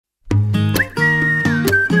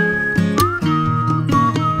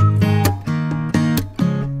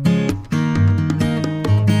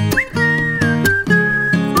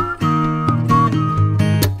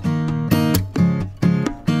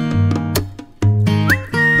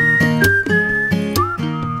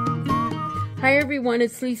everyone,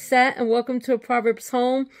 it's Lisette and welcome to A Proverbs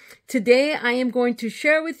Home. Today I am going to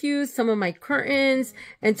share with you some of my curtains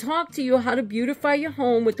and talk to you how to beautify your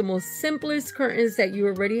home with the most simplest curtains that you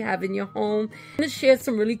already have in your home. I'm going to share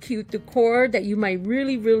some really cute decor that you might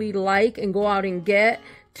really like and go out and get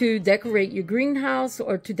to decorate your greenhouse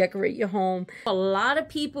or to decorate your home. A lot of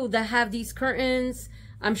people that have these curtains,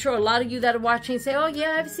 I'm sure a lot of you that are watching say, oh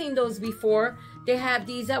yeah, I've seen those before. They have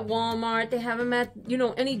these at Walmart. They have them at,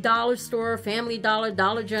 any dollar store, Family Dollar,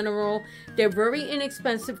 Dollar General. They're very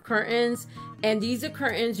inexpensive curtains. And these are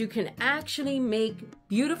curtains you can actually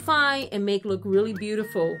beautify and make look really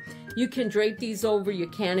beautiful. You can drape these over your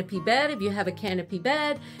canopy bed. If you have a canopy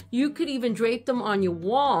bed, you could even drape them on your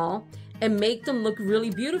wall and make them look really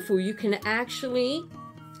beautiful. You can actually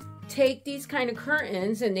take these kind of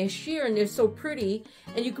curtains, and they're sheer and they're so pretty,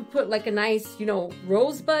 and you could put like a nice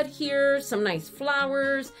rosebud here, some nice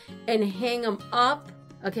flowers, and hang them up.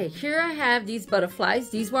 Okay, here I have these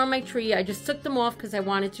butterflies. These were on my tree. I just took them off because I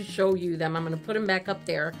wanted to show you them. I'm going to put them back up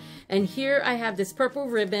there. And here I have this purple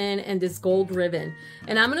ribbon and this gold ribbon.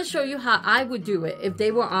 And I'm going to show you how I would do it. If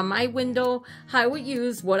they were on my window, how I would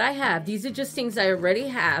use what I have. These are just things I already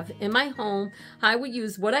have in my home. How I would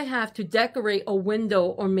use what I have to decorate a window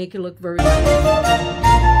or make it look very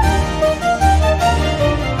nice.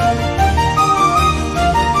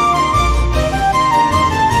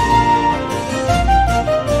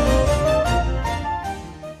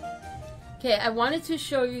 Okay, I wanted to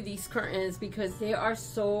show you these curtains because they are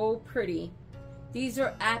so pretty. These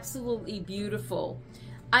are absolutely beautiful.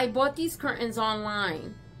 I bought these curtains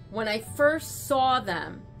online. When I first saw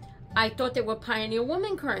them, I thought they were Pioneer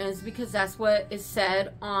Woman curtains because that's what it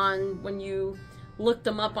said on when you looked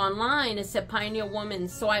them up online. It said Pioneer Woman.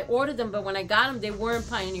 So I ordered them, but when I got them, they weren't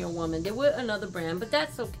Pioneer Woman. They were another brand, but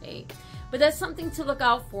that's okay. But that's something to look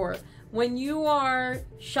out for. When you are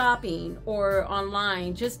shopping or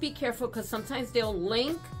online, just be careful because sometimes they'll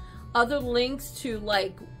link other links to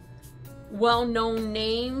like well-known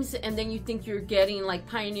names, and then you think you're getting like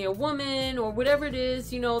Pioneer Woman or whatever it is,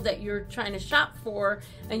 that you're trying to shop for,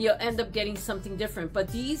 and you'll end up getting something different. But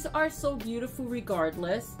these are so beautiful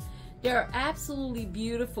regardless. They're absolutely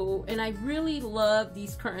beautiful, and I really love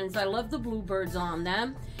these curtains. I love the bluebirds on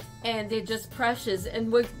them, and they're just precious.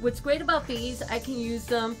 And what's great about these, I can use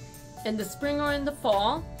them in the spring or in the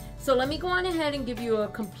fall. So let me go on ahead and give you a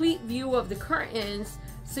complete view of the curtains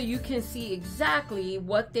so you can see exactly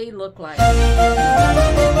what they look like.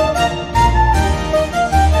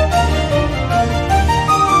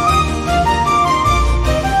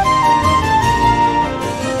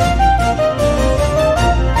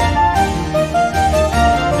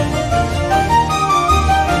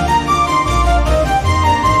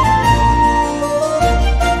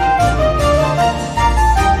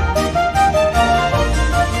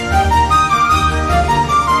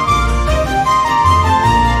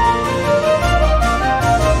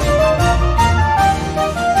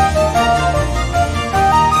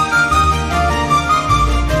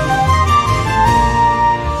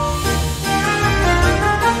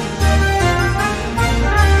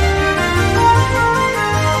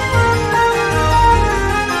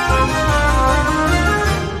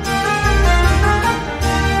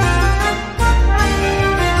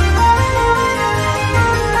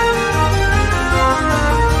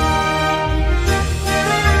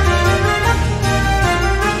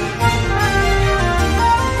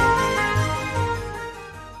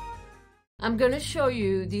 I'm going to show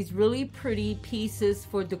you these really pretty pieces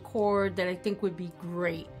for decor that I think would be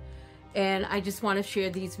great. And I just want to share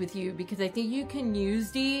these with you because I think you can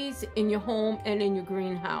use these in your home and in your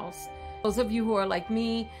greenhouse. Those of you who are like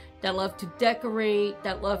me that love to decorate,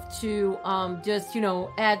 that love to just,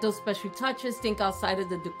 add those special touches, think outside of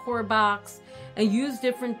the decor box and use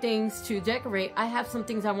different things to decorate. I have some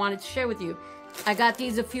things I wanted to share with you. I got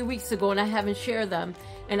these a few weeks ago and I haven't shared them.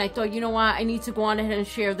 And I thought, you know what, I need to go on ahead and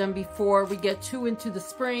share them before we get too into the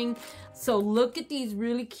spring. So look at these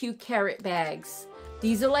really cute carrot bags.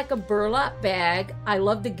 These are like a burlap bag. I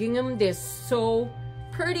love the gingham. They're so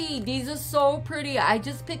pretty. These are so pretty. I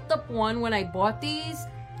just picked up one when I bought these.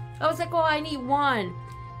 I was like, oh, I need one.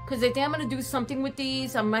 Because I think I'm going to do something with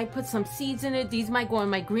these. I might put some seeds in it. These might go in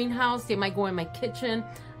my greenhouse. They might go in my kitchen.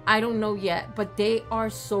 I don't know yet. But they are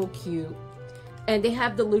so cute. And they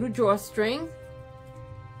have the little drawstring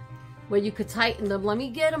where you could tighten them. Let me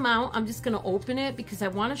get them out. I'm just going to open it because I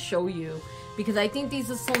want to show you. Because I think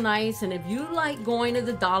these are so nice. And if you like going to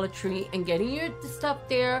the Dollar Tree and getting your stuff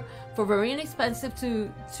there for very inexpensive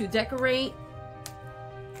to decorate.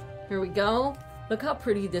 Here we go. Look how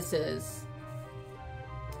pretty this is.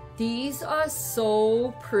 These are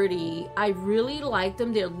so pretty. I really like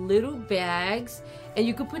them. They're little bags, and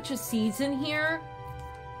you could put your seeds in here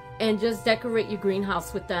and just decorate your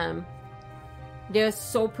greenhouse with them. They're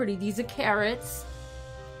so pretty. These are carrots,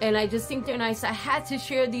 and I just think they're nice. I had to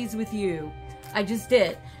share these with you. I just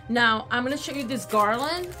did. Now, I'm going to show you this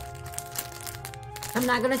garland. I'm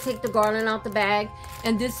not going to take the garland out the bag.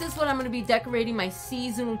 And this is what I'm going to be decorating my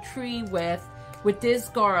seasonal tree with this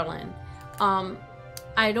garland.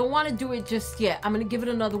 I don't want to do it just yet. I'm going to give it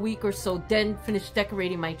another week or so, then finish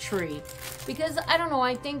decorating my tree. Because, I don't know,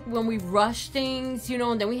 I think when we rush things, you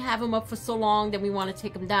know, and then we have them up for so long, then we want to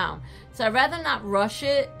take them down. So I'd rather not rush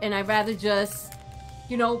it, and I'd rather just,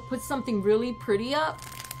 you know, put something really pretty up.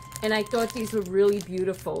 And I thought these were really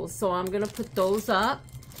beautiful. So I'm going to put those up.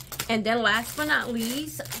 And then last but not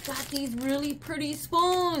least, I got these really pretty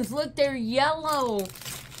spoons. Look, they're yellow.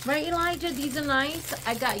 Right, Elijah? These are nice.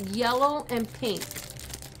 I got yellow and pink.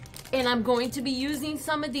 And I'm going to be using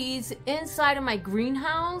some of these inside of my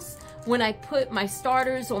greenhouse. When I put my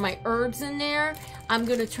starters or my herbs in there, I'm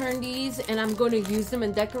going to turn these and I'm going to use them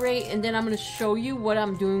and decorate. And then I'm going to show you what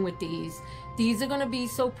I'm doing with these. These are going to be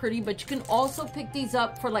so pretty, but you can also pick these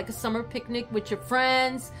up for like a summer picnic with your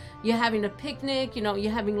friends. You're having a picnic, you know,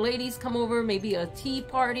 you're having ladies come over, maybe a tea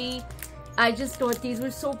party. I just thought these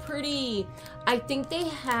were so pretty. I think they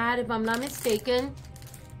had, if I'm not mistaken,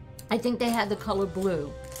 I think they had the color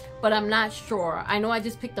blue, but I'm not sure. I know I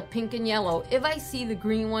just picked the pink and yellow. If I see the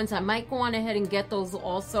green ones, I might go on ahead and get those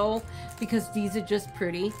also, because these are just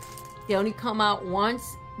pretty. They only come out once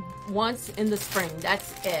in the spring.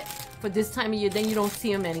 That's it. For this time of year, then you don't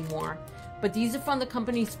see them anymore. But these are from the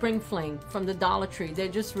company Spring Fling from the Dollar Tree. They're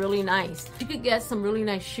just really nice. You could get some really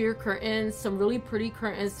nice sheer curtains, some really pretty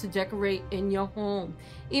curtains to decorate in your home.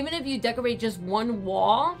 Even if you decorate just one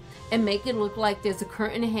wall and make it look like there's a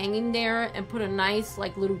curtain hanging there, and put a nice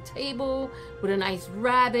like little table with a nice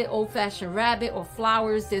rabbit, old-fashioned rabbit, or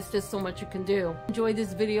flowers. There's just so much you can do. Enjoyed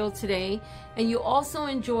this video today, and you also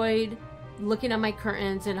enjoyed looking at my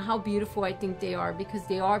curtains and how beautiful I think they are, because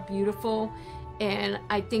they are beautiful. And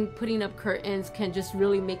I think putting up curtains can just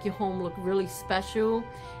really make your home look really special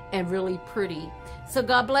and really pretty. So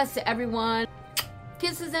God bless everyone.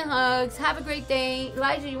 Kisses and hugs. Have a great day.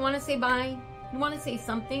 Elijah, you want to say bye? You want to say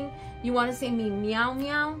something? You want to say me meow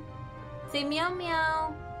meow? Say meow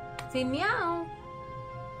meow. Say meow.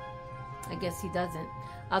 I guess he doesn't.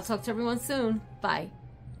 I'll talk to everyone soon. Bye.